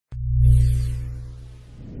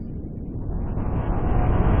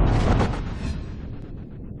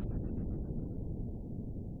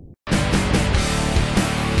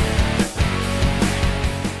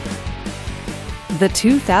The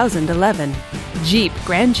 2011 Jeep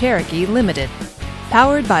Grand Cherokee Limited,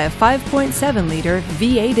 powered by a 5.7-liter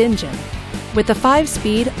V8 engine with a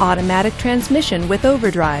 5-speed automatic transmission with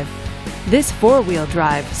overdrive. This four-wheel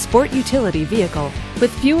drive sport utility vehicle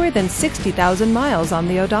with fewer than 60,000 miles on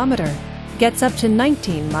the odometer gets up to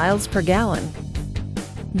 19 miles per gallon.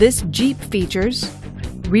 This Jeep features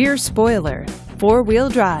rear spoiler, four-wheel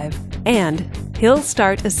drive, and hill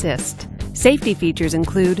start assist. Safety features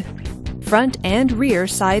include front and rear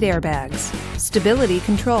side airbags, stability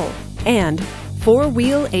control, and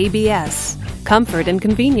four-wheel ABS. Comfort and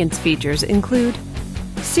convenience features include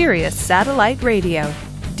Sirius satellite radio,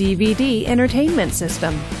 DVD entertainment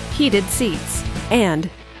system, heated seats, and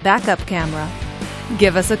backup camera.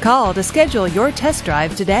 Give us a call to schedule your test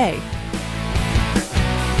drive today.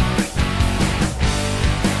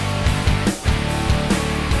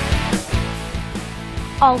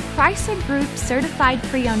 All Chrysler Group certified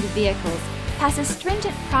pre-owned vehicles pass a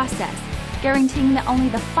stringent process guaranteeing that only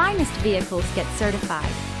the finest vehicles get certified.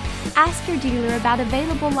 Ask your dealer about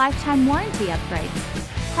available lifetime warranty upgrades.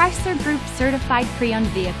 Chrysler Group certified pre-owned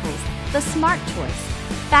vehicles, the smart choice.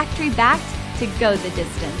 Factory backed to go the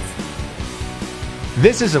distance.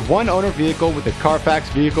 This is a one-owner vehicle with a Carfax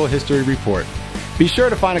Vehicle History Report. Be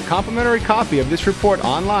sure to find a complimentary copy of this report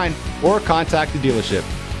online or contact the dealership.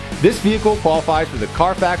 This vehicle qualifies for the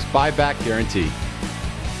Carfax buyback guarantee.